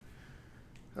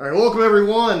All right, welcome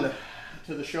everyone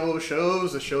to the show of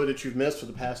shows, the show that you've missed for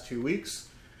the past 2 weeks.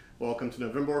 Welcome to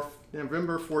November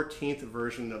 14th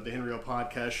version of the Henry O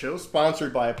Podcast Show,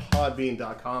 sponsored by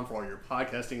Podbean.com for all your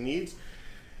podcasting needs.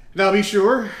 Now be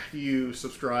sure you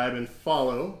subscribe and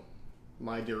follow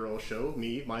my dear old show,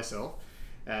 myself,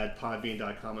 at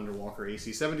Podbean.com under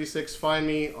WalkerAC76. Find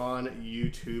me on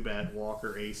YouTube at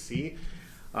WalkerAC.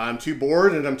 I'm too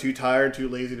bored and I'm too tired, too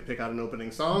lazy to pick out an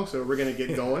opening song, so we're going to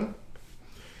get going.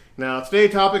 Now,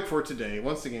 today's topic for today,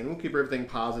 once again, we'll keep everything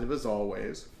positive as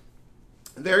always.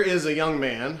 There is a young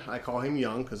man, I call him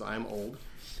young because I'm old,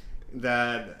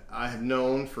 that I have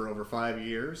known for over 5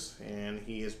 years, and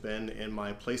he has been in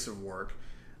my place of work.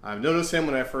 I've noticed him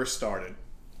when I first started.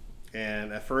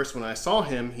 And at first, when I saw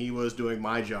him, he was doing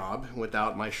my job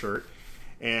without my shirt,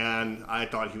 and I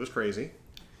thought he was crazy.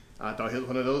 I thought he was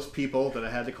one of those people that I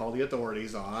had to call the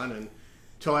authorities on, and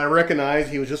until I recognized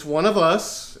he was just one of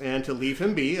us, and to leave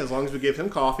him be, as long as we give him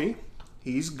coffee,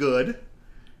 he's good.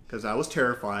 Because I was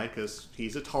terrified, because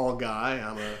he's a tall guy,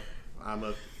 I'm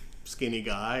a skinny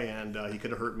guy, and he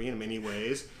could have hurt me in many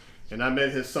ways. And I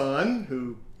met his son,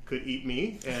 who could eat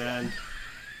me, and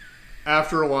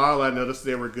after a while I noticed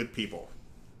they were good people.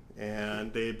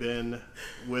 And they've been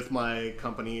with my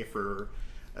company for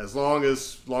as long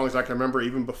as I can remember,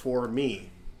 even before me.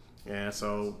 And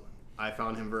so I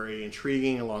found him very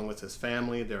intriguing, along with his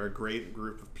family. They're a great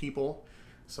group of people.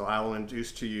 So I will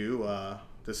introduce to you,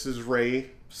 this is Rey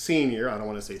Sr. I don't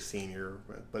want to say senior,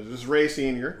 but this is Rey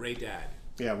Sr. Rey Dad.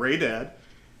 Yeah, Rey Dad.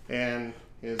 And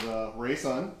his Rey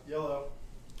son. Yellow.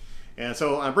 And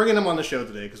so I'm bringing him on the show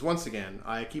today because, once again,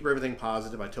 I keep everything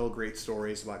positive. I tell great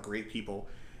stories about great people.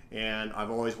 And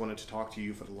I've always wanted to talk to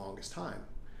you for the longest time.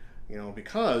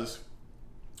 Because...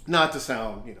 not to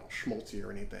sound, schmaltzy or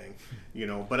anything,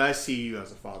 but I see you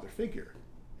as a father figure.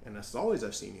 And that's always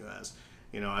I've seen you as.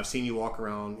 I've seen you walk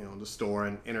around, the store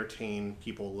and entertain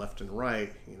people left and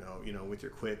right, with your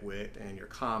quick wit and your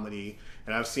comedy.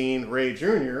 And I've seen Rey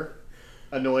Jr.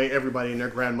 annoy everybody and their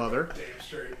grandmother. Damn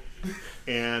straight.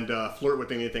 And flirt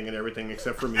with anything and everything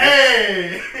except for me.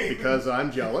 Hey! Because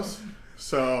I'm jealous.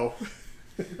 So,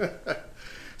 we're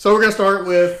going to start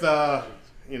with, the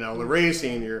Rey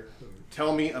Sr.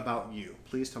 Tell me about you.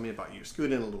 Please tell me about you.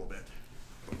 Scoot in a little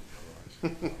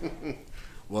bit.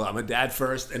 Well, I'm a dad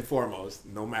first and foremost,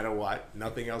 no matter what.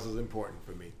 Nothing else is important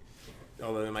for me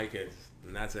other than my kids,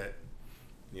 and that's it.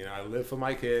 I live for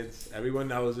my kids. Everyone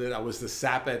knows it. I was the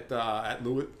sap at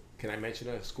Lewis. Can I mention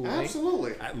a school name?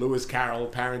 Absolutely. At Lewis Carroll,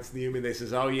 parents knew me. They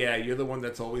says, "Oh yeah, you're the one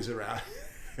that's always around,"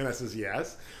 and I says,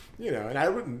 "Yes." And I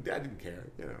didn't care.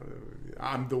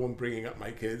 I'm the one bringing up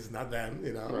my kids, not them.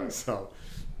 Right. So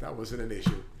that wasn't an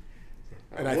issue.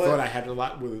 And I thought I had a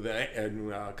lot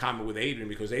in common with Adrian,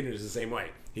 because Adrian is the same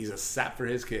way. He's a sap for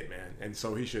his kid, man, and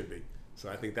so he should be. So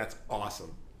I think that's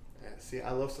awesome. Yeah, see,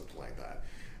 I love something like that.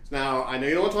 Now, I know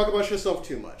you don't want to talk about yourself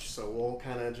too much, so we'll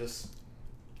kind of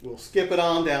we'll skip it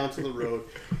on down to the road.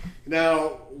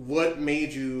 Now, what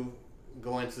made you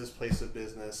go into this place of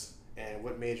business, and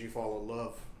what made you fall in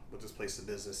love with this place of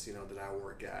business, that I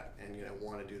work at, and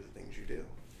want to do the things you do?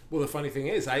 Well, the funny thing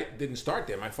is, I didn't start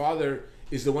there. My father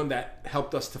is the one that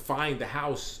helped us to find the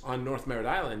house on North Merritt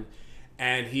Island,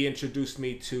 and he introduced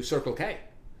me to Circle K.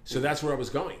 So that's where I was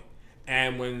going.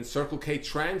 And when Circle K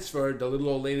transferred, the little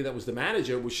old lady that was the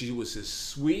manager, which she was as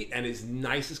sweet and as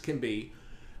nice as can be,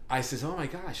 I says, "Oh my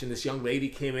gosh!" And this young lady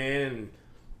came in, and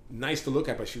nice to look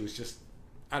at, but she was just,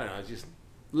 I don't know,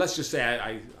 let's just say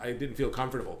I didn't feel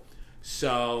comfortable.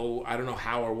 So I don't know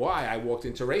how or why I walked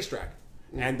into Racetrack.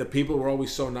 And the people were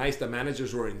always so nice. The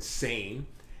managers were insane.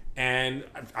 And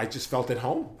I just felt at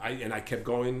home. I kept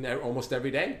going almost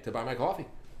every day to buy my coffee.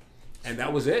 And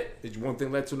that was it. One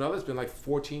thing led to another. It's been like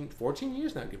 14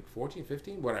 years now. 14,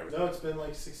 15, whatever. No, it's been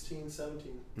like 16,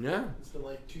 17. Yeah. It's been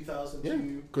like 2002.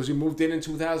 Yeah, because we moved in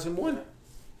 2001. Yeah.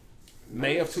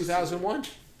 May of 2001.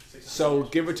 So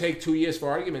give or take 2 years, for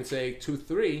argument's sake, 2,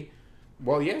 3.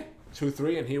 Well, yeah, 2,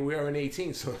 3, and here we are in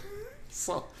 18.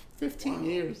 So 15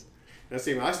 years. Now,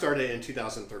 see, I started in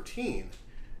 2013,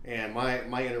 and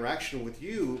my interaction with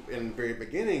you in the very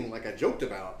beginning, like I joked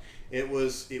about, it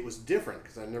was different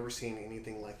because I've never seen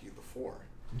anything like you before.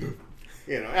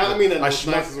 I mean, a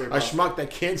schmuck that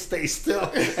can't stay still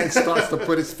and starts to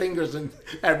put his fingers in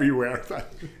everywhere.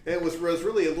 It was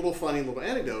really a little funny little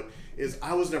anecdote. Is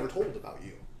I was never told about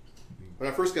you when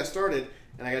I first got started,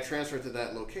 and I got transferred to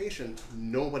that location.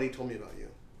 Nobody told me about you.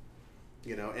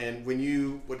 And when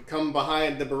you would come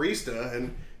behind the barista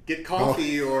and get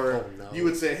coffee, no. You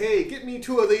would say, "Hey, get me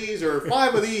 2 of these or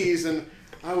 5 of these," and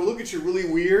I would look at you really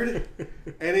weird.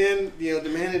 And then, the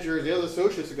manager, the other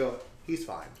associates would go, "He's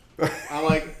fine." I'm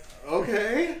like,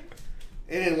 okay.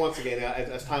 again,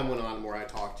 as time went on, the more I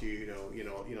talked to you,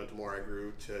 the more I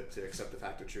grew to accept the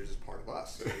fact that you're just part of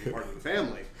us, you're part of the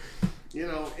family.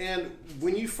 And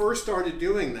when you first started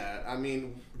doing that, I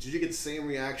mean, did you get the same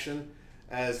reaction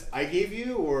as I gave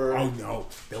you, or? Oh no,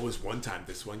 there was one time,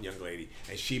 this one young lady,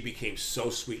 and she became so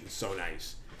sweet and so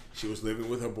nice. She was living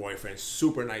with her boyfriend,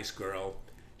 super nice girl.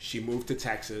 She moved to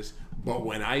Texas, but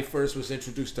when I first was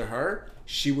introduced to her,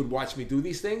 she would watch me do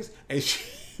these things, and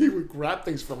she would grab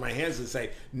things from my hands and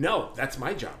say, "No, that's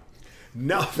my job.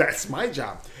 No, that's my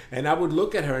job." And I would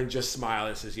look at her and just smile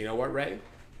and says, "You know what, Ray?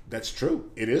 That's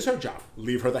true. It is her job.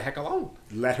 Leave her the heck alone.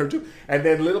 Let her do." And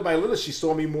then little by little, she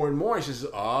saw me more and more. And she says,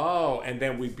 "Oh," and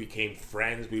then we became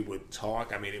friends. We would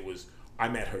talk. I mean, I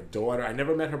met her daughter. I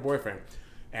never met her boyfriend.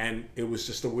 And it was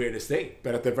just the weirdest thing.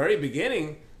 But at the very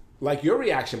beginning, like your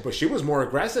reaction, but she was more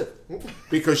aggressive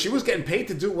because she was getting paid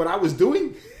to do what I was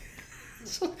doing.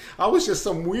 So I was just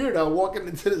some weirdo walking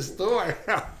into the store.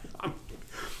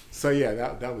 So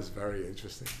yeah, that was very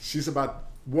interesting. She's about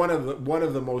one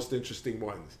of the most interesting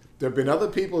ones. There have been other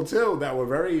people too that were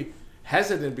very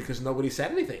hesitant because nobody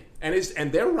said anything,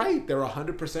 and they're right. They're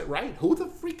 100% right. Who the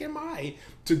freak am I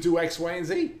to do X, Y, and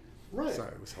Z? Right. So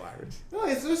it was hilarious. No,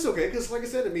 it's okay because, like I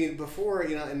said, I mean, before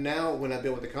and now when I've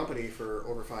been with the company for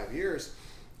over 5 years,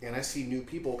 and I see new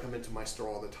people come into my store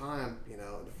all the time,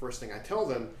 the first thing I tell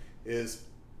them is,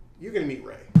 "You're gonna meet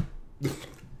Ray.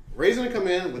 Ray's gonna come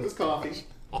in with his coffee,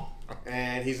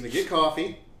 and he's gonna get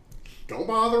coffee. Don't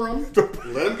bother him.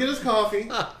 Let him get his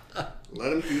coffee.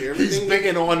 Let him do everything." He's big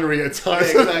and ornery at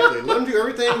times. Yeah, exactly. Let him do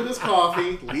everything with his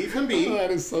coffee. Leave him be. Oh,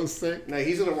 that is so sick. Now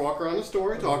he's gonna walk around the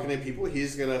store talking to people.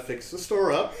 He's gonna fix the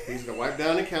store up. He's gonna wipe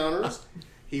down the counters.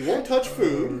 He won't touch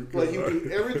food, but he'll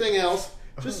do everything else.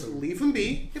 Just leave him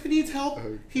be. If he needs help,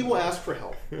 he will ask for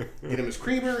help. Get him his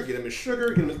creamer. Get him his sugar.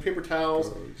 Get him his paper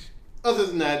towels. Other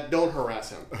than that, don't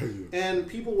harass him. And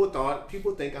people would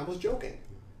think I was joking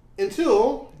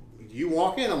until you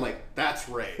walk in. I'm like, "That's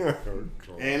Ray."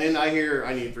 And then I hear,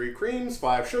 "I need 3 creams,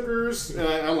 5 sugars," and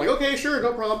I'm like, "Okay, sure,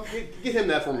 no problem. Get him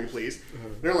that for me, please."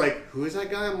 They're like, "Who is that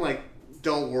guy?" I'm like,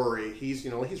 "Don't worry, he's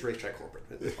racetrack corporate.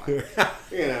 It's fine."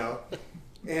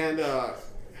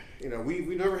 And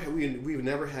we've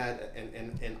never had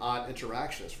an odd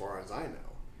interaction as far as I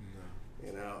know.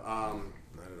 No.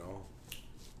 Not at all.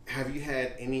 Have you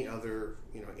had any other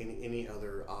any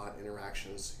other odd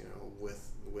interactions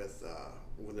with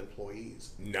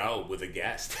employees? No, with a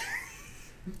guest.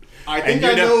 I think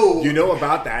I know. You know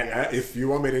about that. Yes. If you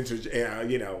want me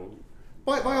to,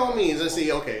 By all means, I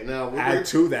see. Okay, now add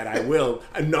to that, I will.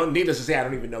 No, needless to say, I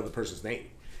don't even know the person's name,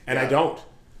 and I don't.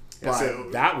 But so,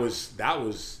 that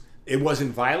was. It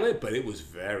wasn't violent, but it was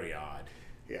very odd.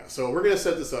 Yeah. So we're gonna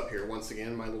set this up here once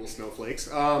again, my little snowflakes.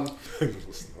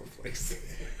 Little snowflakes.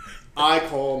 I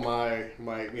call my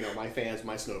fans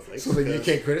my snowflakes. So then you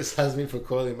can't criticize me for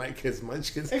calling my kids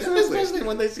munchkins. Exactly. Especially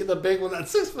when they see the big one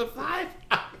that's 6'5".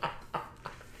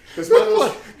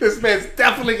 This man's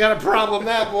definitely got a problem,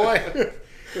 that boy.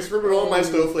 Just remember, all my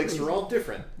snowflakes are all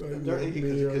different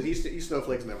because each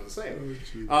snowflake's never the same.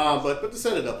 But to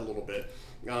set it up a little bit,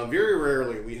 very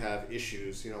rarely we have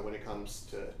issues, when it comes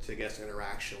to guest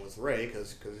interaction with Ray,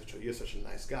 because you're such a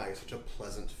nice guy, you're such a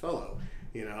pleasant fellow.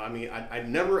 I mean, I'd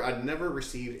never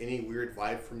received any weird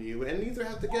vibe from you, and neither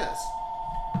have the guests.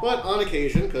 But on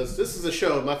occasion, because this is a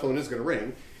show, my phone is going to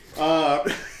ring.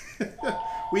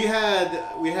 We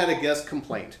had a guest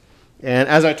complaint, and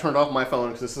as I turned off my phone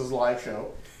because this is a live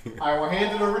show, I will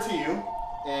hand it over to you,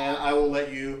 and I will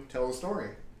let you tell the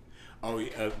story. Oh,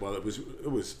 well, it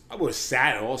was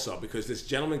sad also because this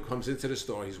gentleman comes into the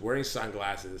store. He's wearing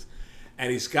sunglasses,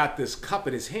 and he's got this cup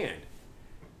in his hand,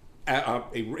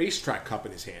 a racetrack cup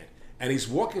in his hand, and he's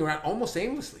walking around almost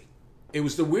aimlessly. It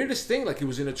was the weirdest thing, like he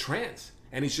was in a trance,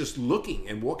 and he's just looking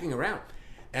and walking around.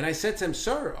 And I said to him,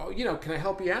 "Sir, can I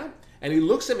help you out?" And he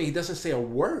looks at me. He doesn't say a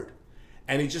word,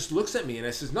 and he just looks at me. And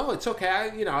I says, "No, it's okay.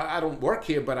 I don't work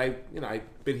here, but I've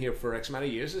been here for X amount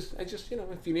of years. I just,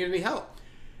 if you need any help."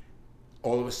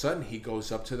 All of a sudden, he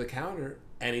goes up to the counter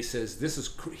and he says,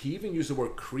 he even used the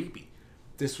word creepy.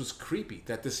 This was creepy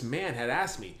that this man had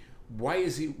asked me, why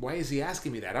is he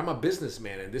asking me that? I'm a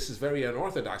businessman and this is very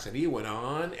unorthodox. And he went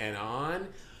on and on.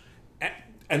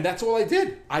 And that's all I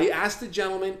did. I asked the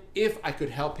gentleman if I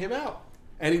could help him out.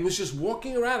 And he was just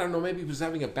walking around. I don't know, maybe he was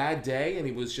having a bad day and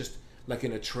he was just like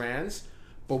in a trance.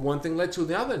 But one thing led to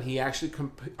the other, and he actually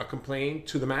complained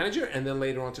to the manager and then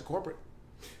later on to corporate.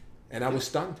 And I was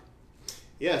stunned.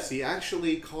 Yes, he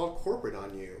actually called corporate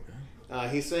on you.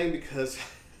 He's saying because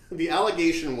the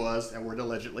allegation was, that word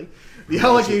allegedly, the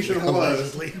allegation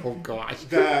was, oh gosh,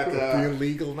 that be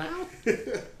illegal now.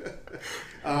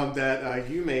 That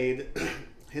you made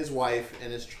his wife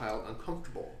and his child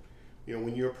uncomfortable.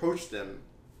 When you approached them,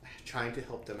 trying to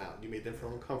help them out, you made them feel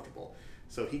uncomfortable.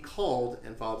 So he called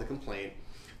and filed a complaint.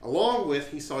 Along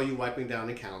with, he saw you wiping down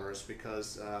encounters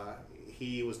because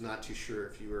he was not too sure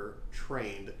if you were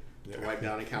trained to wipe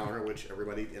down a counter, which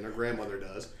everybody and their grandmother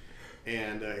does,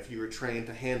 and if you were trained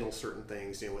to handle certain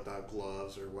things, without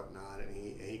gloves or whatnot. And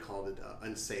he called it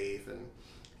unsafe, and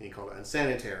he called it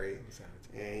unsanitary.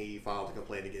 And he filed a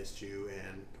complaint against you.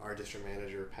 And our district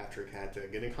manager Patrick had to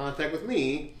get in contact with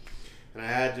me, and I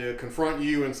had to confront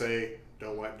you and say,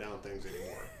 "Don't wipe down things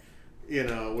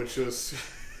anymore," which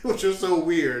was so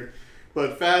weird.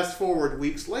 But fast forward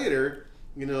weeks later,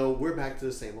 we're back to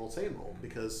the same old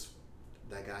because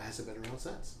that guy has a better own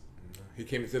sense. He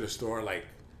came into the store like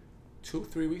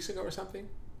 2-3 weeks ago or something,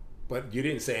 but you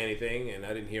didn't say anything, and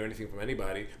I didn't hear anything from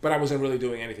anybody. But I wasn't really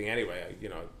doing anything anyway,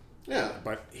 Yeah.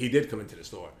 But he did come into the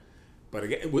store. But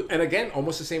again,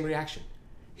 almost the same reaction.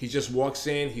 He just walks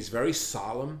in. He's very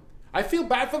solemn. I feel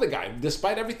bad for the guy,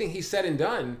 despite everything he said and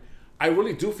done. I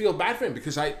really do feel bad for him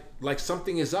because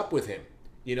something is up with him.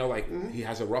 He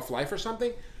has a rough life or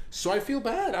something. So I feel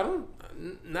bad.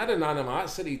 Not an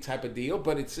animosity type of deal,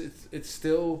 but it's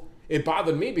still, it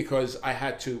bothered me because I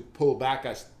had to pull back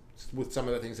with some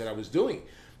of the things that I was doing,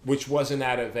 which wasn't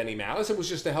out of any malice. It was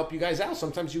just to help you guys out.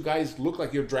 Sometimes you guys look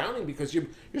like you're drowning because you're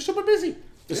super busy.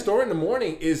 The store in the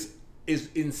morning is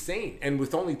insane, and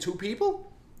with only 2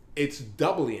 people, it's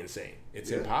doubly insane.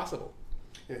 It's impossible.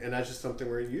 And that's just something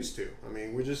we're used to. I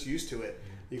mean, we're just used to it.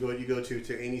 You go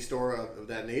to any store of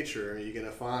that nature, and you're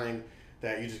gonna find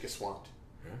that you just get swamped.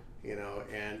 And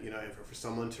for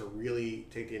someone to really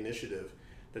take the initiative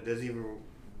that doesn't even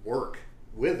work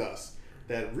with us,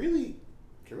 that really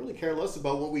can really care less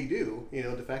about what we do.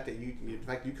 The fact that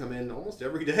you come in almost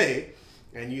every day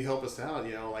and you help us out.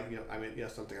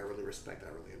 Something I really respect. I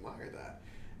really admire that.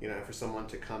 For someone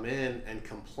to come in and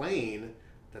complain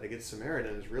that a good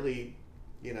Samaritan is really,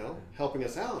 helping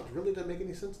us out, it really doesn't make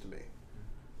any sense to me.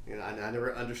 I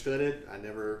never understood it. I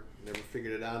never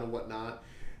figured it out and whatnot.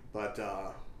 But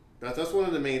that's one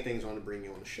of the main things I want to bring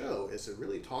you on the show, is to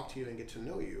really talk to you and get to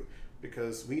know you,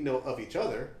 because we know of each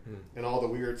other and all the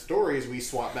weird stories we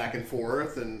swap back and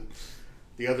forth, and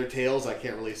the other tales I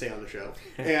can't really say on the show,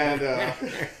 and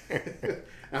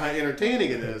how entertaining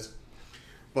it is.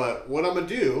 But what I'm going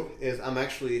to do is I'm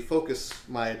actually focus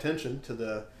my attention to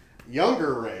the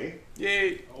younger Ray.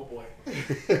 Yay! Oh boy.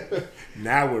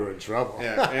 Now we're in trouble.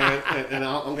 Yeah, and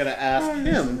I'm going to ask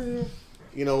him,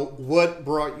 what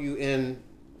brought you in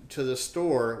to the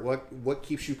store? What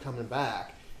keeps you coming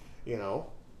back?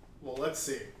 Well, let's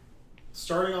see.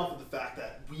 Starting off with the fact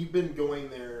that we've been going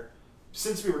there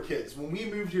since we were kids. When we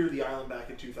moved here to the island back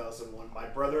in 2001, my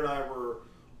brother and I were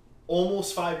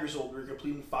almost 5 years old. We were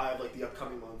completing 5 the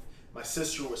upcoming month. My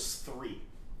sister was 3.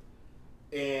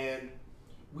 And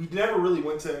we never really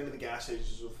went to any of the gas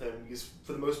stations with him because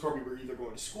for the most part we were either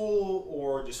going to school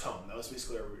or just home. That was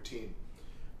basically our routine.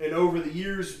 And over the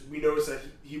years, we noticed that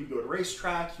he would go to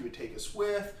racetrack, he would take us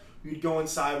with, we'd go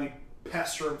inside, we'd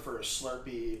pester him for a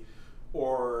Slurpee,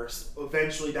 or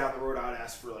eventually down the road I'd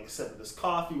ask for a sip of this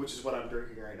coffee, which is what I'm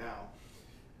drinking right now.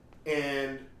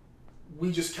 And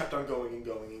we just kept on going and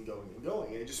going and going and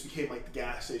going, and it just became the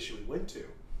gas station we went to.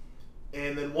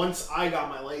 And then once I got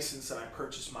my license and I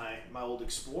purchased my old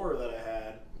Explorer that I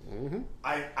had,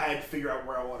 I had to figure out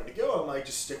where I wanted to go. I'm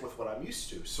just stick with what I'm used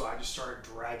to. So I just started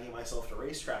dragging myself to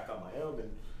racetrack on my own,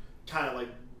 and kind of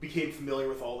became familiar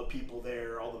with all the people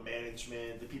there, all the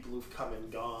management, the people who've come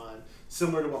and gone,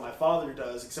 similar to what my father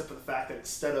does, except for the fact that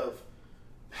instead of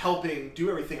helping do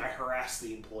everything, I harass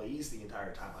the employees the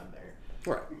entire time I'm there.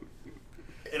 Right.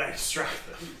 And I distract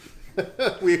them.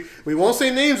 we won't say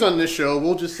names on this show.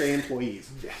 We'll just say employees.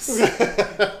 Yes.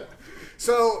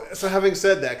 So having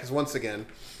said that, because once again,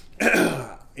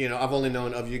 I've only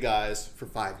known of you guys for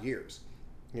 5 years,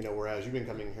 whereas you've been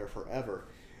coming here forever.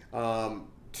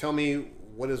 Tell me,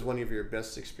 what is one of your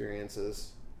best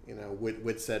experiences,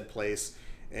 with said place,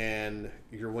 and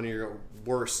one of your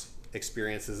worst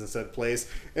experiences in said place?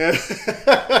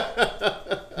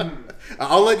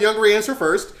 I'll let Young Ray answer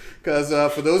first, because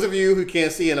for those of you who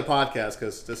can't see in a podcast,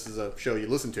 because this is a show you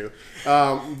listen to,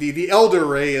 the elder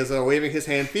Ray is waving his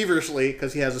hand feverishly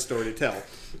because he has a story to tell.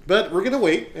 But we're going to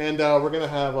wait, and we're going to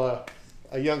have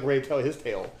a Young Ray tell his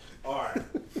tale. All right.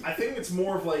 I think it's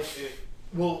more of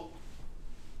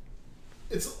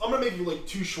I'm going to make you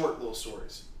 2 short little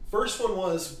stories. First one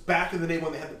was back in the day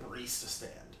when they had the barista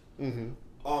stand. Mm-hmm.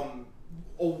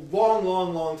 A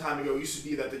long time ago, it used to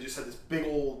be that they just had this big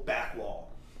old back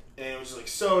wall. And it was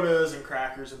sodas and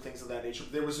crackers and things of that nature.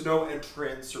 There was no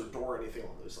entrance or door or anything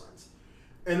along those lines.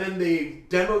 And then they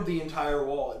demoed the entire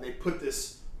wall, and they put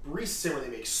this barista in where they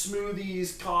make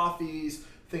smoothies, coffees,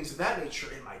 things of that nature,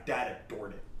 and my dad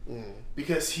adored it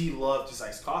because he loved his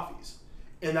iced coffees.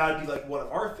 And that would be like one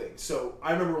of our things. So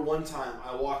I remember one time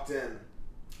I walked in,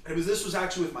 and this was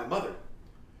actually with my mother,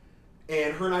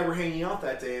 and her and I were hanging out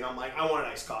that day, and I'm like, I want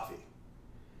an iced coffee.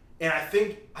 And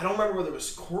I don't remember whether it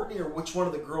was Courtney or which one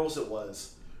of the girls it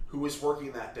was who was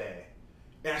working that day.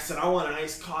 And I said, I want an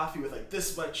iced coffee with like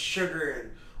this much sugar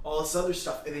and all this other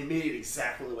stuff. And they made it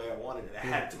exactly the way I wanted it. I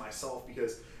had it to myself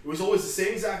because it was always the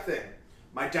same exact thing.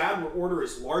 My dad would order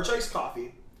his large iced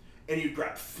coffee, and he'd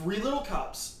grab 3 little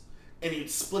cups, and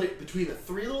he'd split it between the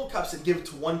 3 little cups and give it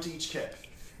to one to each kid.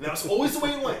 And that was always the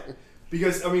way it went.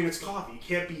 Because, I mean, it's coffee. You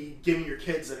can't be giving your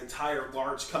kids an entire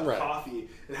large cup of coffee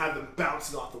and have them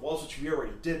bouncing off the walls, which we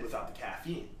already did without the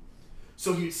caffeine.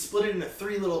 So he'd split it into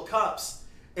 3 little cups,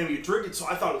 and we'd drink it. So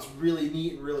I thought it was really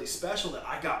neat and really special that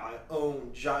I got my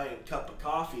own giant cup of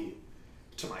coffee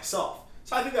to myself.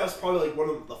 So I think that was probably like one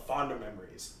of the fonder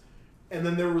memories. And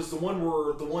then there was the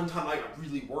one time I got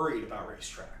really worried about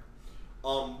racetrack.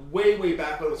 Way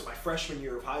back when it was my freshman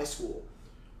year of high school.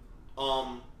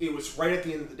 It was right at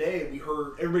the end of the day, and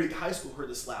everybody at the high school heard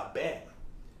this loud bang.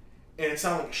 And it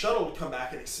sounded like a shuttle would come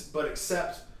back, but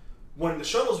except when the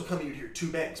shuttles would come, you'd hear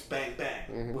 2 bangs, bang,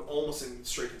 bang, almost in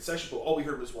straight succession, but all we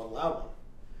heard was one loud one.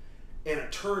 And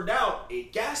it turned out a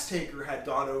gas tanker had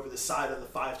gone over the side of the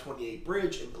 528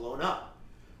 bridge and blown up.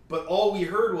 But all we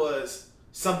heard was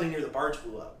something near the barge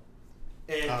blew up.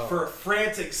 And for a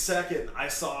frantic second, I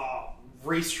saw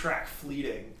racetrack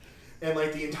fleeting. And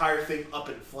like the entire thing up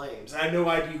in flames. And I had no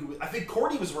idea I think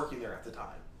Courtney was working there at the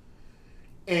time.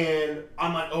 And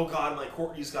I'm like, oh God, like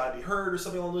Courtney's got to be hurt or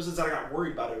something along those lines. And I got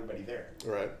worried about everybody there.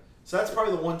 Right. So that's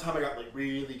probably the one time I got like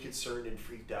really concerned and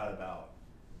freaked out about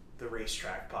the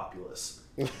racetrack populace.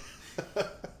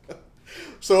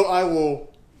 So I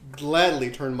will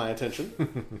gladly turn my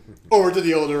attention over to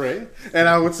the older Ray, and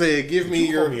I would say, give me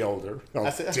your... Call me older. How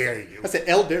dare you? I said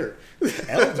elder.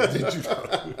 Elder, did you know?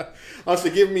 I would say,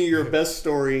 give me your best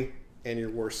story and your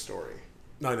worst story.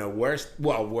 No, worst.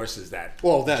 Well, worst is that.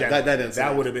 Well,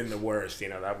 that would have been the worst. You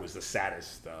know, that was the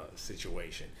saddest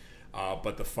situation.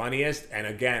 But the funniest, and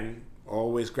again,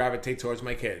 always gravitate towards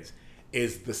my kids,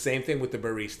 is the same thing with the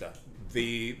barista.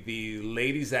 The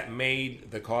ladies that made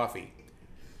the coffee.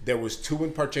 There was 2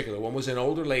 in particular. One was an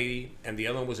older lady, and the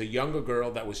other one was a younger girl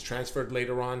that was transferred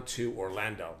later on to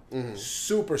Orlando.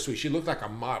 Super sweet. She looked like a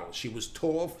model. She was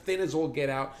tall, thin as all get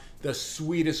out. The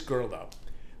sweetest girl, though.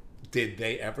 Did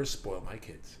they ever spoil my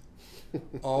kids?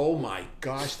 Oh my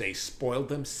gosh, they spoiled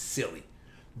them silly.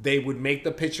 They would make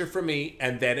the pitcher for me,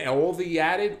 and then all the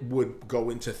added would go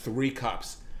into 3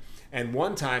 cups. And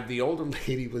one time, the older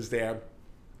lady was there,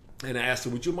 and I asked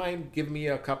her, would you mind giving me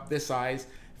a cup this size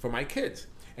for my kids?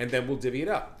 And then we'll divvy it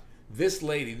up. This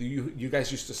lady, you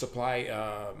guys used to supply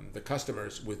the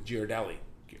customers with Ghirardelli.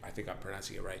 I think I'm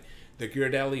pronouncing it right. The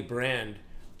Ghirardelli brand,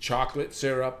 chocolate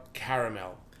syrup,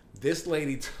 caramel. This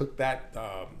lady took that,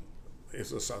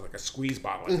 it was like a squeeze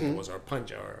bottle, I think it was, or a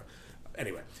punch, or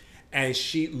anyway. And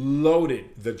she loaded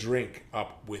the drink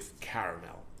up with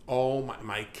caramel. Oh,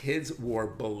 my kids were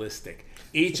ballistic.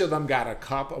 Each of them got a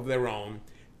cup of their own.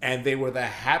 And they were the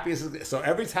happiest. So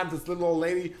every time this little old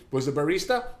lady was a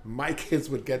barista, my kids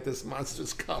would get this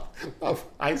monstrous cup of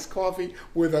iced coffee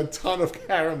with a ton of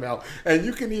caramel. And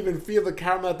you can even feel the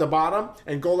caramel at the bottom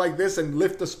and go like this and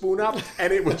lift the spoon up,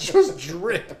 and it would just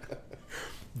drip.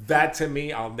 That, to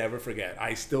me, I'll never forget.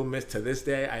 I still miss, to this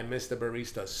day, I miss the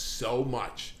barista so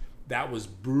much. That was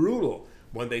brutal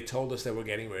when they told us they were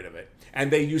getting rid of it.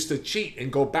 And they used to cheat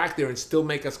and go back there and still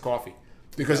make us coffee.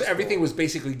 Because everything was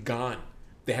basically gone.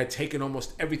 They had taken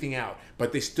almost everything out,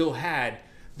 but they still had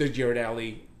the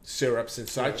Ghirardelli syrups and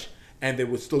such, and they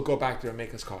would still go back there and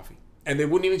make us coffee. And they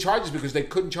wouldn't even charge us because they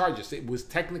couldn't charge us. It was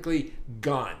technically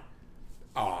gone.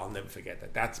 Oh, I'll never forget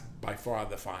that. That's by far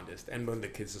the fondest, and when the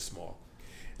kids are small.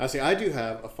 I see. I do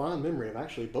have a fond memory of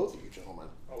actually both of you gentlemen.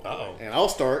 Uh-oh. And I'll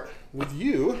start with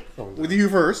you. With you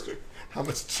first. How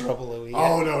much trouble are we in?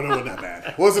 Oh, no, wasn't that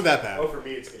bad. Wasn't that bad. Oh, for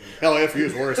me, it's going to be Hell yeah, for you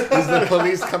it's worse. Is the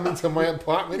police coming to my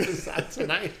apartment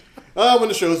tonight? When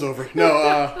the show's over.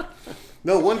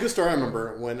 No, one good story I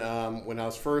remember when I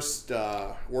was first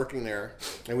working there,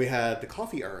 and we had the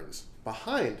coffee urns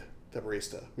behind the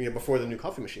barista, before the new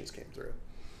coffee machines came through.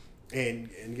 And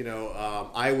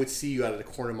I would see you out of the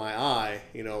corner of my eye,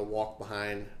 walk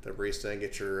behind the barista and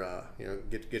get your,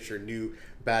 get your new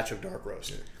batch of dark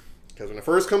roast. Because when it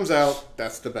first comes out,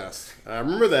 that's the best. And I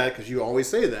remember that because you always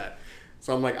say that.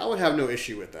 So I'm like, I would have no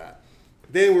issue with that.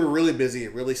 Then we were really busy,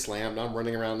 really slammed. I'm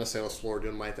running around the sales floor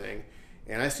doing my thing.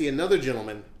 And I see another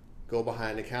gentleman go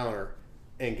behind the counter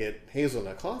and get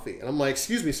hazelnut coffee. And I'm like,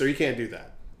 excuse me, sir, you can't do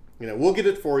that. We'll get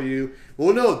it for you.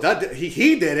 Well, no,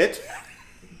 he did it.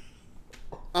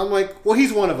 I'm like, well,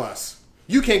 he's one of us.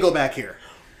 You can't go back here.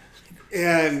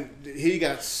 And he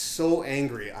got so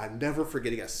angry. I never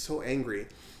forget, he got so angry.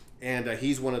 And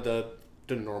he's one of the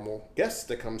normal guests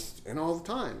that comes in all the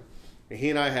time. And he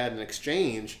and I had an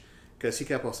exchange because he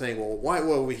kept on saying,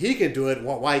 well, he can do it.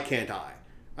 Why can't I?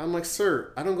 I'm like,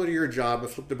 sir, I don't go to your job and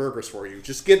flip the burgers for you.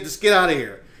 Just get out of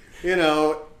here. And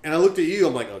I looked at you.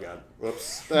 I'm like, oh, God.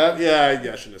 Whoops. I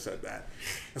shouldn't have said that.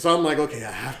 And so I'm like, okay,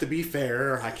 I have to be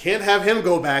fair. I can't have him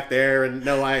go back there. And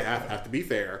no, I have to be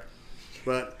fair.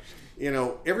 But,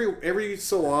 every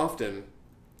so often,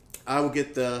 I would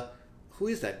get who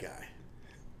is that guy?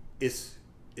 Is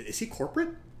he corporate?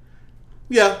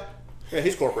 Yeah,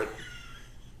 he's corporate.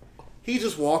 He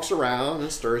just walks around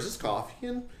and stirs his coffee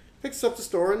and picks up the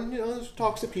store and,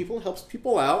 talks to people and helps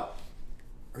people out.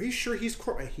 Are you sure he's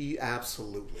corporate? He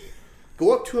absolutely.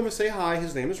 Go up to him and say hi.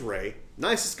 His name is Ray.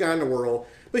 Nicest guy in the world,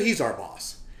 but he's our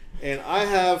boss. And I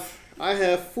have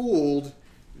fooled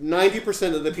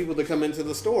 90% of the people that come into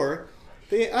the store.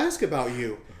 They ask about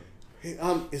you. Hey,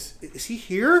 is he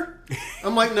here?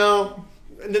 I'm like, no,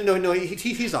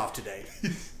 he's off today.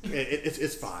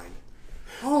 It's fine.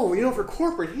 Oh, for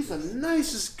corporate, he's the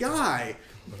nicest guy.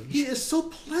 He is so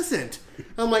pleasant.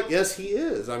 I'm like, yes, he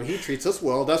is. I mean, he treats us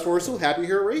well. That's why we're so happy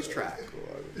here at Racetrack.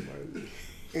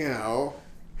 So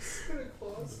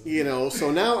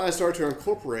now I start to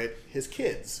incorporate his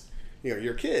kids.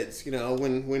 Your kids.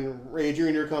 When Rey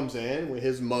Jr. comes in with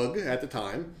his mug at the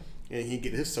time, and he'd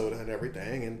get his soda and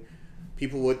everything, and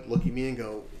people would look at me and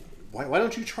go, why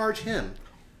don't you charge him?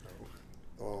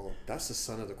 Oh, that's the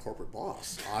son of the corporate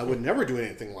boss. I would never do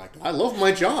anything like that. I love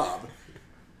my job.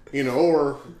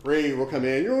 Or Ray will come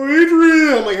in,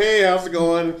 Adrian. I'm like, hey, how's it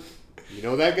going? You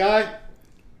know that guy?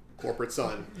 Corporate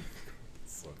son.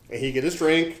 And he'd get his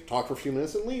drink, talk for a few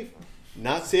minutes and leave.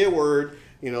 Not say a word,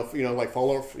 like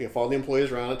follow the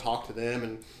employees around and talk to them,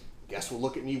 and guests will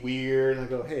look at me weird, and I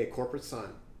go, hey, corporate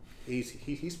son.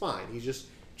 He's fine. He's just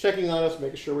checking on us,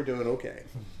 making sure we're doing okay.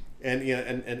 And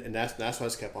and that's why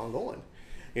it's kept on going.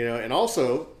 And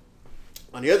also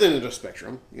on the other end of the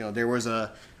spectrum, there was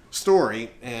a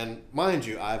story, and mind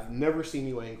you, I've never seen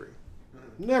you angry.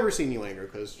 Never seen you angry,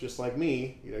 because just like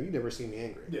me, you never seen me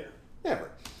angry. Yeah.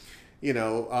 Never.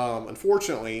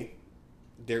 Unfortunately,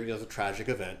 there was a tragic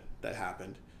event that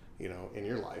happened, in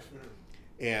your life.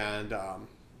 And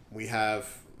we have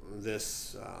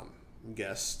this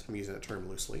guest, I'm using that term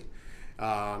loosely.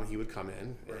 He would come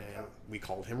in, and we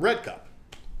called him Red Cup.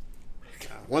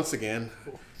 Once again,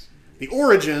 the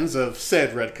origins of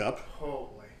said Red Cup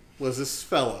was this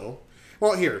fellow.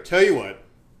 Well, here, tell you what,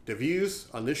 the views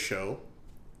on this show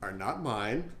are not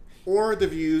mine or the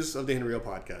views of the Henry O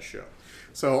Podcast show.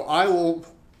 So I will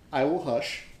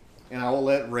hush, and I will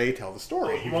let Ray tell the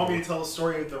story. Oh, you want me to tell the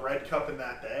story of the Red Cup in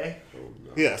that day? Oh,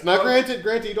 no. Yes. Now,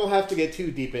 granted, you don't have to get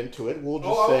too deep into it. We'll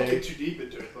just say... I won't get too deep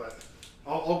into it, but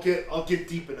I'll get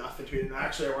deep enough into it. And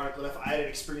actually, ironically enough, I had an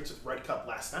experience with Red Cup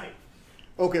last night.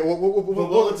 Okay, we'll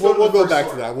go back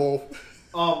to that.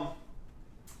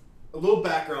 A little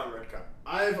background on Red Cup.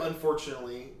 I've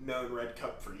unfortunately known Red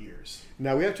Cup for years.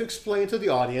 Now we have to explain to the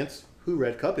audience who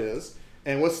Red Cup is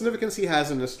and what significance he has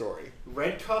in this story.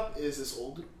 Red Cup is this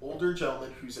older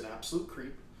gentleman who's an absolute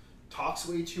creep, talks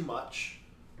way too much,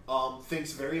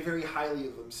 thinks very, very highly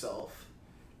of himself,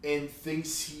 and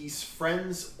thinks he's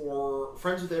friends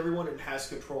with everyone and has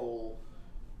control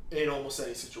in almost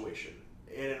any situation.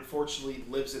 And unfortunately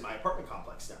lives in my apartment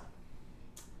complex now.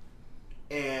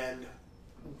 And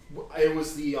it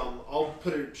was I'll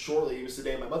put it shortly, it was the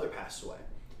day my mother passed away.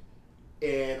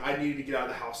 And I needed to get out of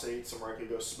the house. I needed somewhere I could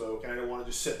go smoke. And I didn't want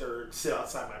to just sit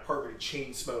outside my apartment and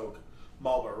chain smoke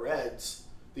Marlboro Reds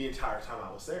the entire time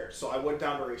I was there. So I went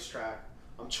down to Racetrack.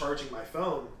 I'm charging my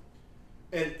phone.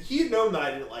 And he had known that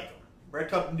I didn't like him. Red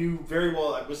Cup knew very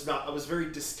well I was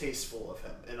very distasteful of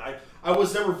him. And I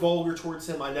was never vulgar towards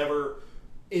him. I never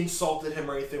insulted him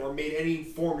or anything, or made any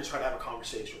form to try to have a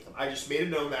conversation with him. I just made it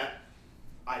known that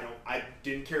I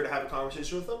didn't care to have a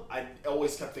conversation with him. I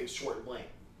always kept things short and plain.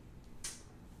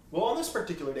 Well, on this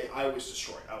particular day, I was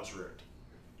destroyed. I was ruined.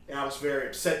 And I was very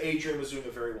upset. Adrian was doing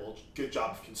a very good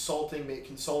job of consoling me,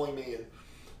 and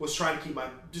was trying to keep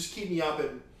me up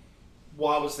and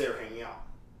while I was there hanging out.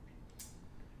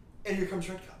 And here comes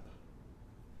Red Cup.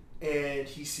 And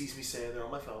he sees me standing there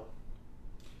on my phone.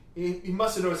 He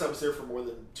must have noticed I was there for more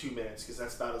than 2 minutes, because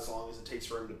that's about as long as it takes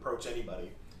for him to approach anybody.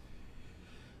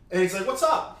 And he's like, "What's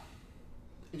up?"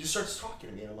 He just starts talking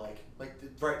to me, and I'm like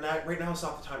right now is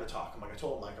not the time to talk. I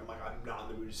told him, I'm not in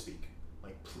the mood to speak.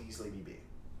 Like, please leave me be.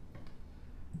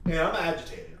 And I'm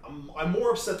agitated. I'm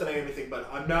more upset than I am anything, but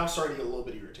I'm now starting to get a little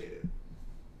bit irritated.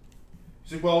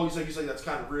 He's like, well, he's like, that's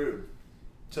kind of rude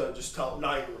to just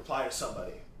not even reply to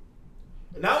somebody.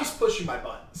 And now he's pushing my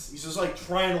buttons. He's just like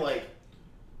trying to like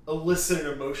elicit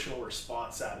an emotional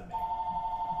response out of me.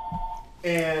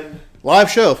 And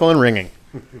live show, phone ringing.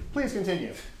 Please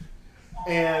continue.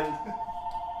 And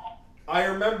I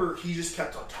remember he just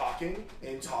kept on talking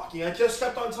and talking. I just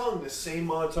kept on telling this same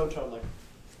monotone tone, like,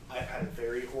 I've had a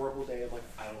very horrible day. I'm like,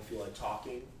 I don't feel like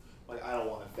talking. Like, I don't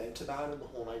want to vent about it in the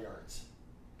whole 9 yards.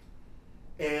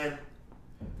 And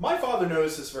my father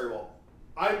knows this very well.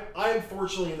 I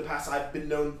unfortunately in the past I've been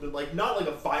known to like not like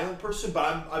a violent person,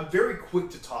 but I'm very quick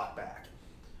to talk back.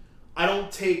 I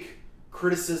don't take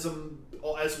criticism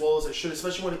as well as I should,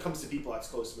 especially when it comes to people that's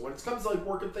close to me. When it comes to like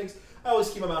work and things, I always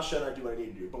keep my mouth shut and I do what I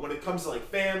need to do. But when it comes to like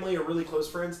family or really close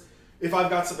friends, if I've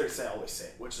got something to say, I always say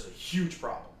it, which is a huge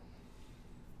problem.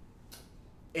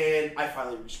 And I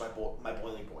finally reached my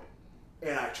boiling point.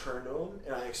 And I turned to him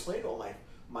and I explained to him,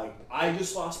 I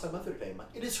just lost my mother today. I'm like,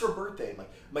 it is her birthday. I'm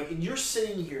like, and you're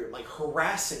sitting here like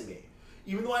harassing me.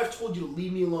 Even though I've told you to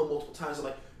leave me alone multiple times, I'm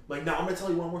like, now I'm gonna tell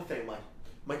you one more thing. I'm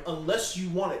like, unless you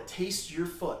want to taste your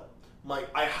foot,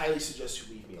 I highly suggest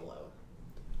you leave me alone.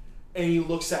 And he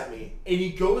looks at me and he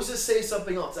goes to say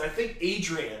something else. And I think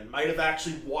Adrian might have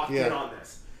actually walked in on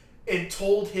this and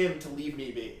told him to leave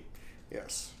me be.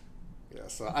 Yes.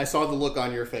 I saw the look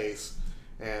on your face,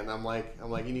 and I'm like,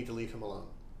 you need to leave him alone.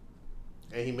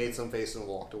 And he made some face and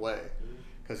walked away.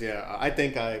 Because I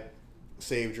think I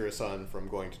saved your son from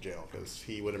going to jail because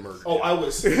he would have murdered you. I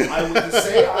would say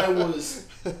I was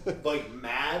like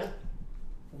mad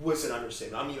was an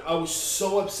understatement. I mean, I was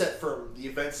so upset from the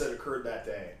events that occurred that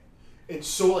day, and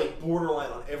so like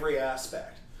borderline on every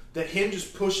aspect that him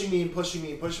just pushing me,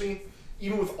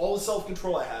 even with all the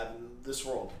self-control I had in this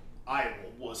world, I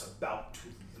was about to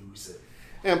lose it.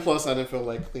 And plus, I didn't feel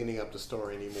like cleaning up the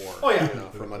story anymore. Oh, yeah.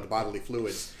 From the bodily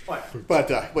fluids. Oh, yeah.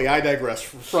 But I digress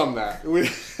from that.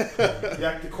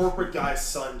 The corporate guy's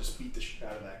son just beat the shit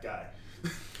out of that guy.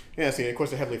 Yeah, see, of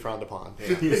course, they're heavily frowned upon.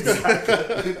 Yeah.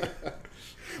 Exactly.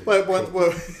 but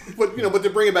to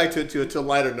bring it back to a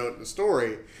lighter note in the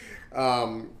story,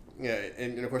 and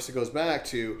of course, it goes back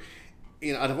to,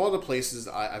 out of all the places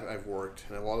I've worked,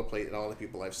 and of all the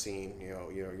people I've seen,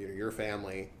 your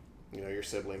family. Your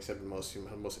siblings have been most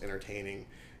entertaining,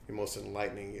 your most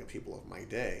enlightening people of my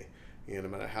day. No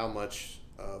matter how much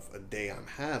of a day I'm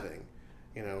having,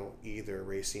 either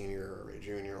Rey Sr. or Rey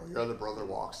Jr. or your other brother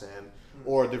walks in,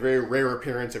 or the very rare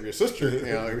appearance of your sister,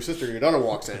 your daughter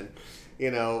walks in,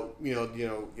 your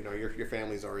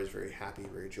family's always very happy,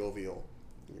 very jovial,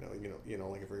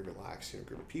 like a very relaxed,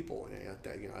 group of people, and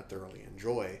that I thoroughly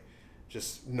enjoy,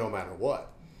 just no matter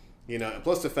what. And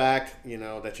plus the fact,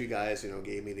 that you guys,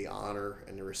 gave me the honor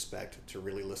and the respect to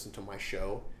really listen to my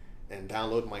show and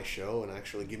download my show and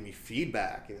actually give me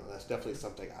feedback. That's definitely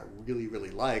something I really, really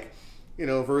like,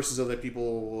 versus other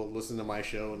people will listen to my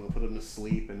show and they'll put them to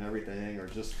sleep and everything, or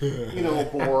just,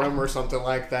 bore them or something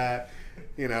like that.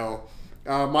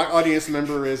 My audience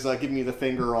member is giving me the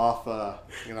finger off,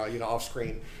 off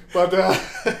screen. But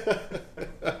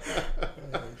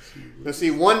let's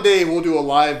see. One day we'll do a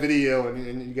live video,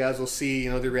 and you guys will see,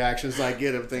 the reactions I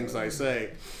get of things I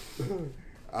say.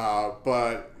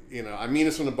 But I mean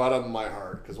this from the bottom of my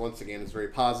heart, because once again, it's a very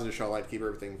positive show. I like to keep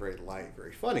everything very light,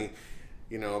 very funny.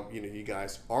 You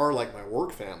guys are like my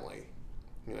work family.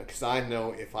 Because I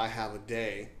know if I have a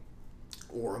day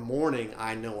or a morning,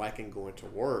 I know I can go into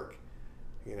work.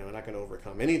 And I can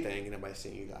overcome anything, by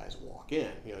seeing you guys walk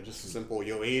in. Just a simple,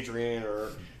 Adrian, or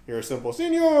you're a simple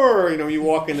senor, you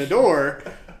walk in the door,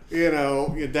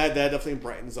 that definitely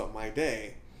brightens up my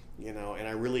day, and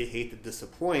I really hate to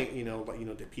disappoint,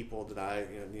 the people that I,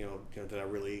 that I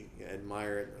really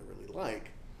admire and I really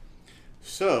like.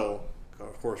 So,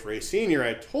 of course, Rey Sr.,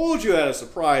 I told you I had a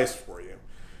surprise for you,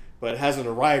 but it hasn't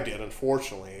arrived yet,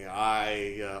 unfortunately.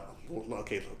 Okay, a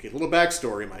little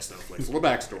backstory, my snowflakes, a little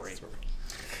backstory.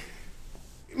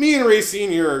 Me and Rey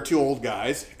Sr. are two old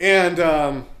guys,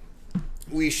 and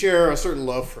we share a certain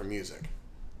love for music.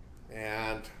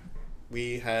 And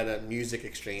we had a music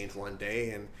exchange one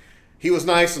day, and he was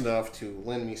nice enough to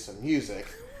lend me some music.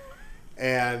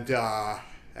 And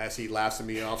as he laughs at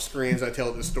me off screen as I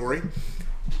tell this story,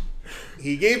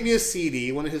 he gave me a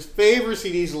CD, one of his favorite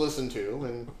CDs to listen to,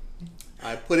 and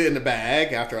I put it in the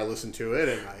bag after I listened to it,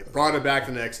 and I brought it back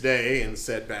the next day in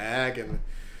said bag, and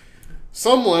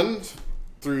someone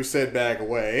threw said bag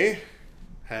away,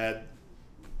 had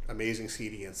amazing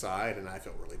CD inside, and I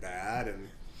felt really bad. And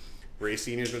Rey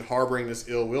Sr.'s been harboring this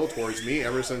ill will towards me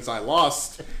ever since I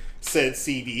lost said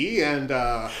CD,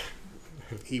 and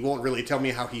he won't really tell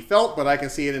me how he felt, but I can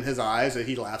see it in his eyes that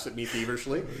he laughs at me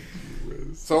feverishly.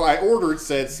 So I ordered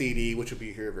said CD, which will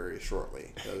be here very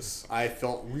shortly, because I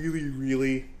felt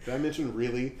really, did I mention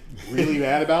really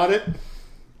bad about it?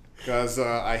 Because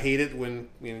I hate it when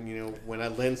when I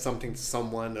lend something to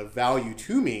someone of value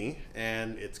to me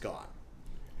and it's gone,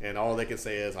 and all they can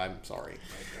say is I'm sorry.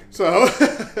 So,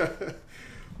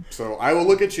 so I will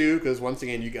look at you, because once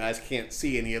again you guys can't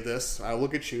see any of this. I'll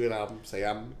look at you and I'll say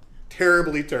I'm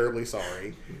terribly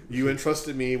sorry. You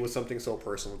entrusted me with something so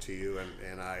personal to you,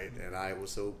 and I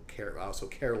was so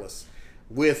careless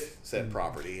with said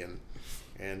property, and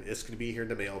it's going to be here in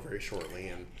the mail very shortly,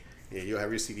 and you'll have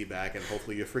your CD back, and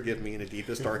hopefully you'll forgive me in the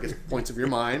deepest, darkest points of your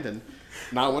mind and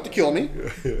not want to kill me.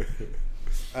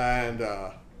 And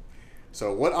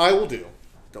so what I will do,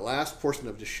 the last portion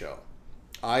of this show,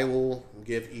 I will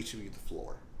give each of you the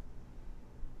floor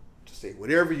to say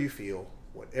whatever you feel,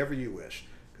 whatever you wish,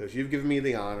 because you've given me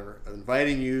the honor of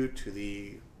inviting you to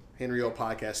the Henry O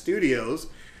Podcast Studios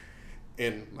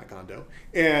in my condo.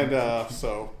 And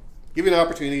so give you an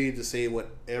opportunity to say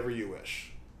whatever you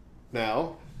wish.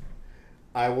 Now,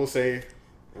 I will say,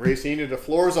 Rey Sr., the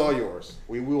floor is all yours.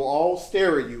 We will all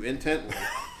stare at you intently,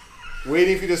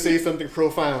 waiting for you to say something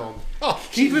profound.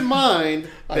 Keep in mind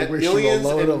that millions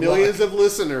and millions of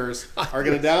listeners are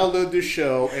going to download this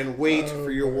show and wait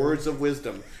for your words of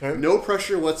wisdom. No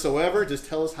pressure whatsoever. Just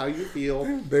tell us how you feel.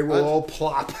 They will all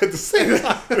plop at the same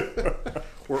time.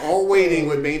 We're all waiting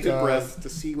with bated breath to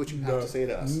see what you have to say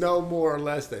to us. No more or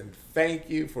less than thank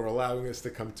you for allowing us to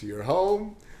come to your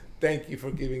home. Thank you for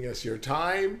giving us your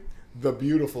time, the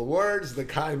beautiful words, the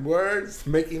kind words,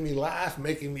 making me laugh,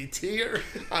 making me tear.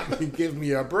 I mean, give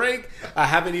me a break. I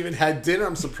haven't even had dinner.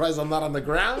 I'm surprised I'm not on the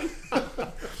ground.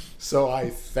 So I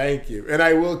thank you. And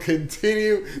I will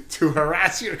continue to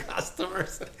harass your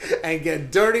customers and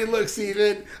get dirty looks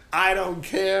even. I don't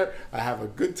care. I have a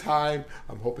good time.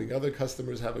 I'm hoping other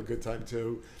customers have a good time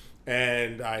too.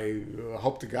 And I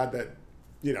hope to God that,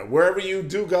 wherever you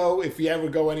do go, if you ever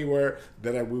go anywhere,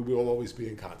 that we will always be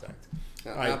in contact.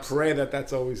 I pray that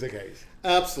that's always the case.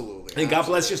 Absolutely. And God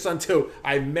bless your son too.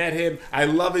 I met him. I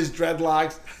love his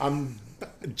dreadlocks. I'm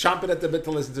chomping at the bit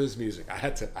to listen to his music. I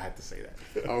had to say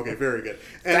that. Okay, very good.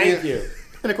 And Thank you.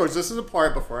 And of course, this is a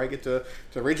part before I get to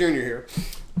Rey Jr. here.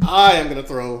 I am going to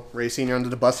throw Rey Sr. under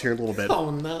the bus here a little bit. Oh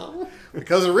no!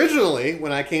 Because originally,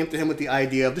 when I came to him with the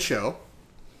idea of the show,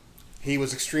 he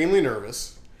was extremely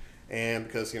nervous. And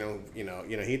because,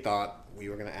 he thought we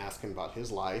were going to ask him about his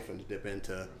life and to dip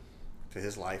into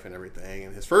his life and everything.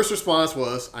 And his first response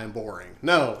was, I'm boring.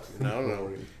 No.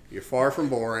 You're far from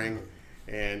boring.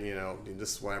 And,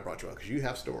 this is why I brought you on, because you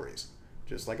have stories,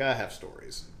 just like I have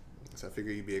stories. So I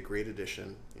figure you'd be a great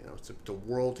addition, to the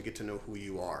world to get to know who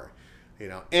you are,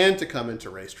 and to come into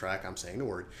racetrack. I'm saying the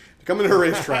word. To come into a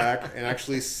racetrack and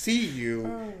actually see you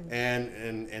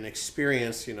and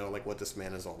experience, like what this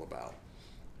man is all about.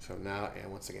 So now,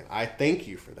 and once again, I thank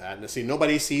you for that. And see,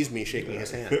 nobody sees me shaking his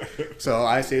hand. So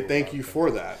I say thank you for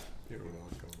that.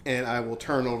 And I will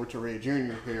turn over to Rey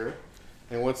Jr. here.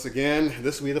 And once again,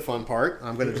 this will be the fun part.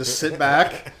 I'm going to just sit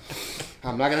back.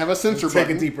 I'm not going to have a censor button.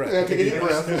 Take a deep breath. Take a deep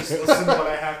breath. Listen to what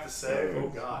I have to say. Oh,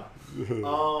 God.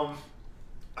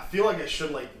 I feel like I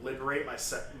should, liberate my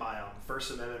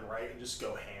First Amendment right and just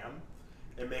go ham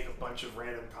and make a bunch of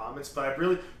random comments. But I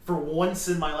really, for once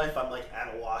in my life, I'm,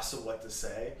 at a loss of what to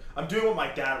say. I'm doing what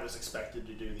my dad was expected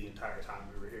to do the entire time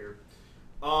we were here.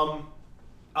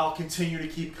 I'll continue to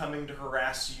keep coming to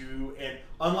harass you, and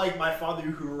unlike my father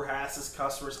who harasses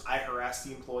customers, I harass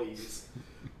the employees.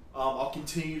 I'll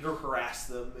continue to harass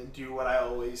them and do what I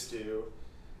always do,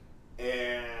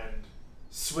 and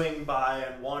swing by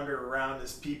and wander around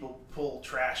as people pull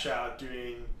trash out,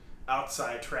 doing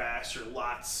outside trash or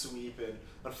lot sweep, and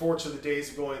unfortunately the days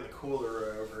of going in the cooler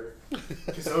are over,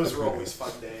 because those were always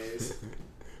fun days.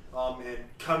 And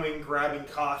coming, grabbing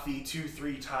coffee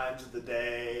 2-3 times of the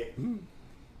day.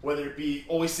 Whether it be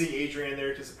always seeing Adrian there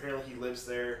because apparently he lives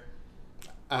there.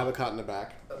 I have a cot in the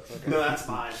back. Okay. No, that's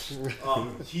mine.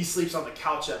 He sleeps on the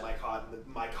couch at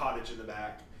my cottage in the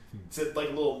back. It's a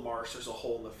little marsh. There's a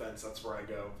hole in the fence. That's where I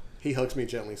go. He hugs me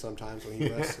gently sometimes when he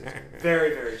rests.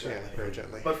 Very, very gently. Yeah, very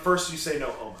gently. But first you say no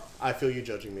homo. I feel you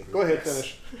judging me. Go ahead,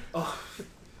 finish. But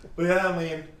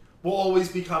yeah, we'll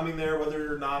always be coming there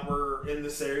whether or not we're in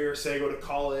this area, or say I go to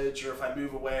college, or if I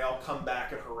move away, I'll come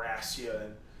back and harass you,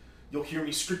 and you'll hear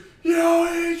me scream, "Yo,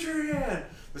 Adrian!"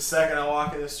 The second I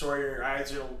walk in the store, your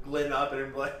eyes will glint up and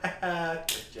it'll be like, "Ha."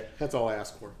 That's all I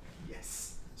ask for.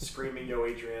 Yes. Screaming, "Yo,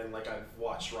 Adrian," like I've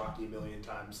watched Rocky a million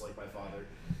times, like my father.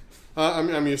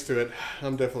 I'm used to it.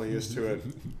 I'm definitely used to it.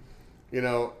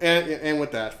 And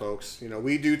with that, folks,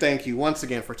 we do thank you once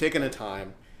again for taking the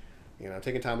time,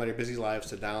 taking time out of your busy lives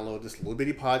to download this little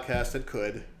bitty podcast that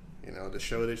could, the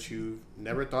show that you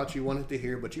never thought you wanted to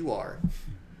hear, but you are.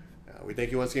 We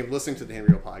thank you once again for listening to the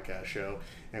Henry Podcast Show.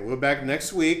 And we're back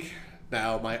next week.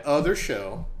 Now, my other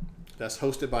show that's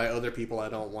hosted by other people, I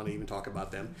don't want to even talk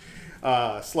about them,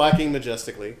 Slacking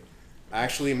Majestically. I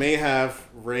actually may have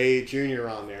Rey Jr.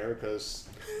 on there because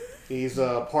he's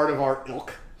part of our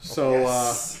ilk. So,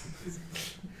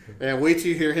 and wait till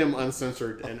you hear him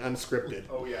uncensored and unscripted.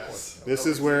 Oh, yes. This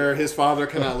is where his father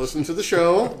cannot listen to the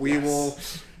show. We will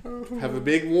have a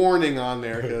big warning on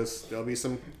there because there'll be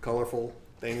some colorful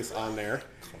things on there.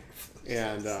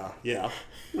 And, yeah.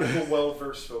 A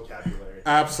well-versed vocabulary.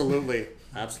 Absolutely.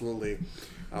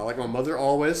 Like my mother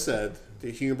always said, the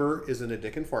humor is in the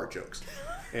dick and fart jokes.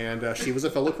 And she was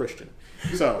a fellow Christian.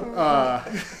 So,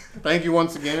 thank you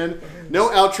once again. No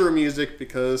outro music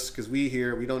because we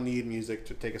don't need music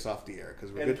to take us off the air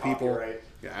because we're good people.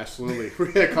 Yeah, absolutely.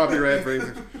 We got copyright.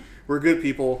 We're good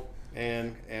people.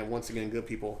 And once again, good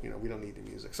people. We don't need the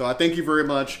music. So I thank you very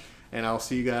much. And I'll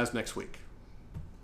see you guys next week.